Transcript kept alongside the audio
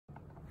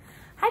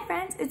Hi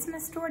friends, it's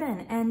Miss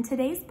Jordan, and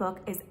today's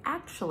book is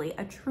actually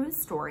a true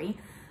story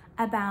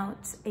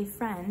about a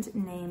friend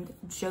named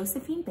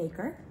Josephine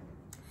Baker.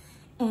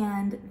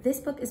 And this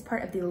book is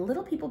part of the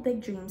Little People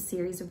Big Dreams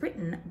series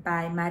written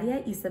by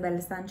Maria Isabel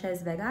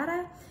Sanchez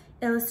Vegara,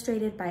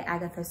 illustrated by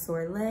Agathe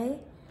Sorlet,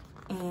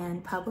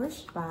 and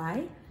published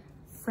by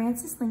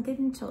Francis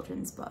Lincoln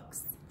Children's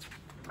Books.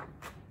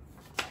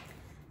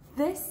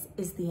 This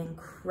is the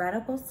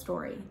incredible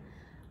story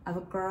of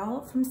a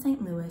girl from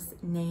St. Louis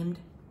named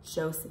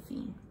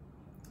Josephine.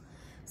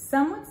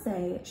 Some would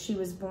say she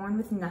was born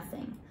with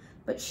nothing,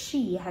 but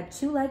she had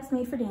 2 legs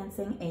made for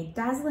dancing, a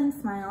dazzling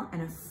smile,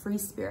 and a free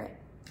spirit,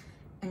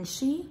 and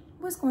she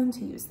was going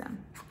to use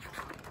them.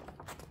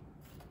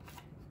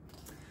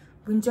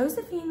 When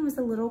Josephine was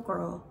a little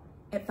girl,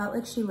 it felt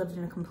like she lived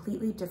in a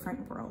completely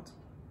different world.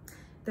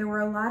 There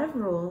were a lot of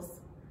rules,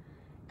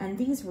 and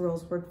these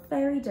rules were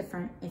very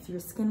different if your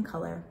skin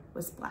color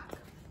was black.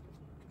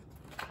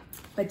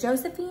 But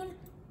Josephine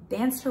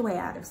danced her way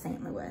out of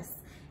St. Louis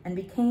and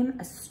became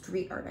a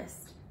street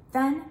artist,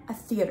 then a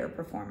theater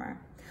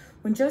performer.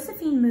 When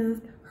Josephine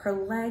moved, her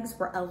legs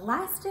were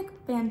elastic,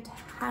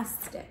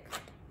 fantastic.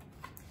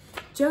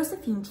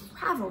 Josephine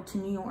traveled to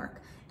New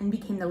York and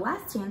became the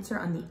last dancer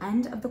on the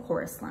end of the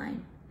chorus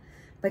line.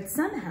 But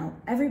somehow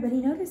everybody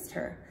noticed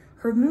her.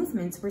 Her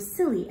movements were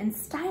silly and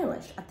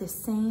stylish at the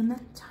same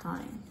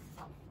time.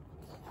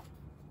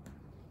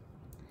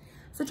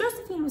 So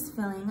Josephine was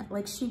feeling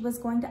like she was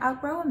going to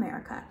outgrow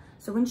America.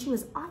 So when she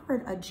was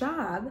offered a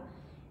job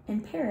in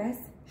Paris,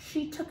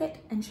 she took it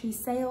and she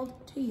sailed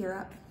to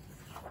Europe.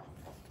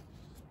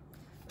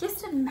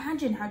 Just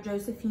imagine how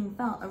Josephine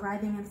felt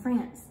arriving in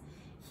France.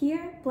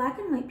 Here, black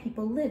and white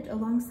people lived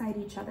alongside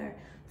each other.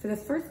 For the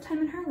first time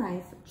in her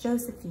life,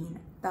 Josephine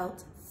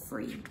felt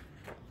free.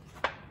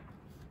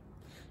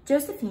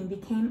 Josephine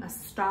became a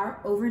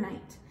star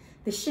overnight.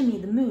 The shimmy,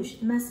 the moosh,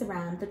 the mess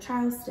around, the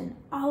Charleston,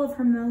 all of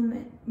her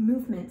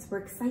movements were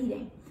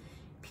exciting.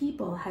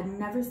 People had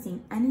never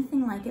seen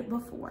anything like it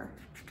before.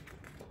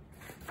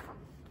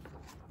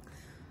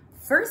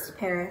 First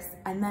Paris,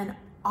 and then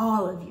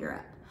all of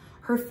Europe.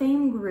 Her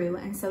fame grew,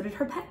 and so did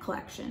her pet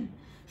collection.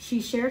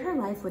 She shared her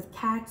life with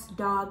cats,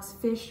 dogs,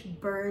 fish,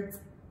 birds,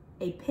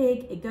 a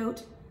pig, a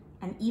goat,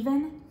 and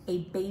even a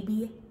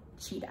baby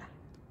cheetah.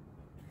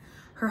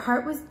 Her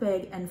heart was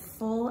big and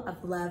full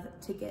of love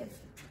to give.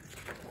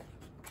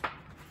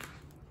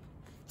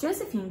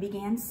 Josephine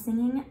began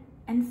singing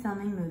and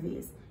filming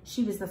movies.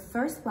 She was the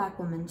first Black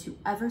woman to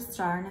ever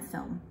star in a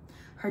film.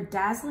 Her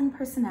dazzling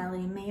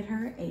personality made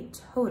her a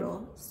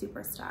total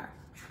superstar.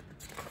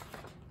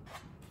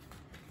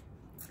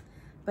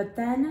 But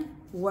then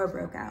war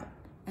broke out,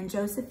 and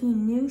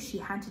Josephine knew she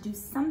had to do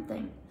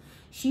something.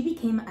 She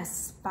became a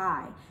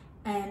spy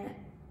and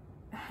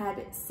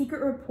had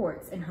secret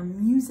reports in her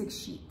music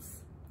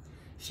sheets.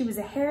 She was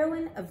a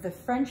heroine of the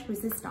French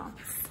Resistance.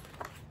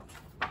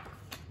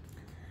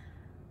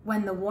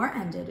 When the war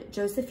ended,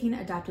 Josephine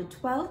adopted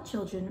 12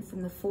 children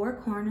from the 4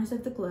 corners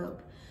of the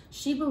globe.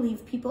 She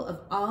believed people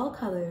of all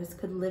colors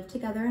could live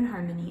together in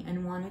harmony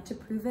and wanted to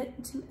prove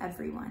it to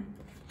everyone.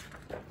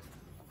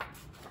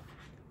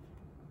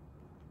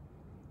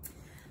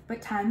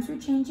 But times were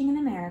changing in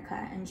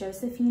America, and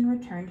Josephine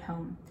returned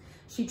home.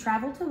 She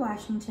traveled to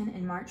Washington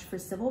and marched for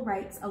civil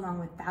rights along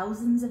with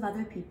thousands of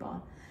other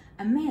people.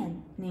 A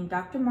man named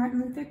Dr.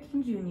 Martin Luther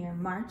King Jr.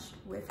 marched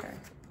with her.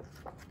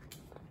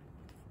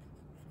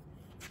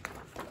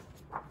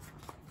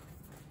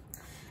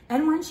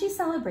 And when she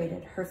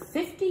celebrated her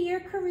 50-year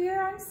career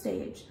on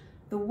stage,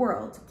 the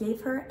world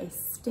gave her a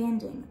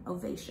standing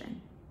ovation.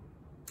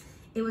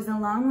 It was a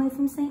long way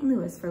from St.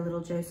 Louis for little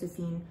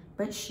Josephine,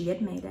 but she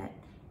had made it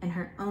in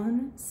her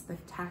own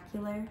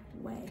spectacular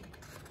way.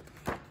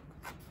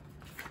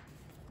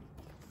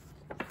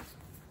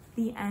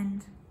 The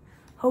end.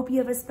 Hope you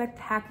have a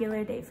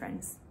spectacular day,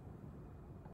 friends.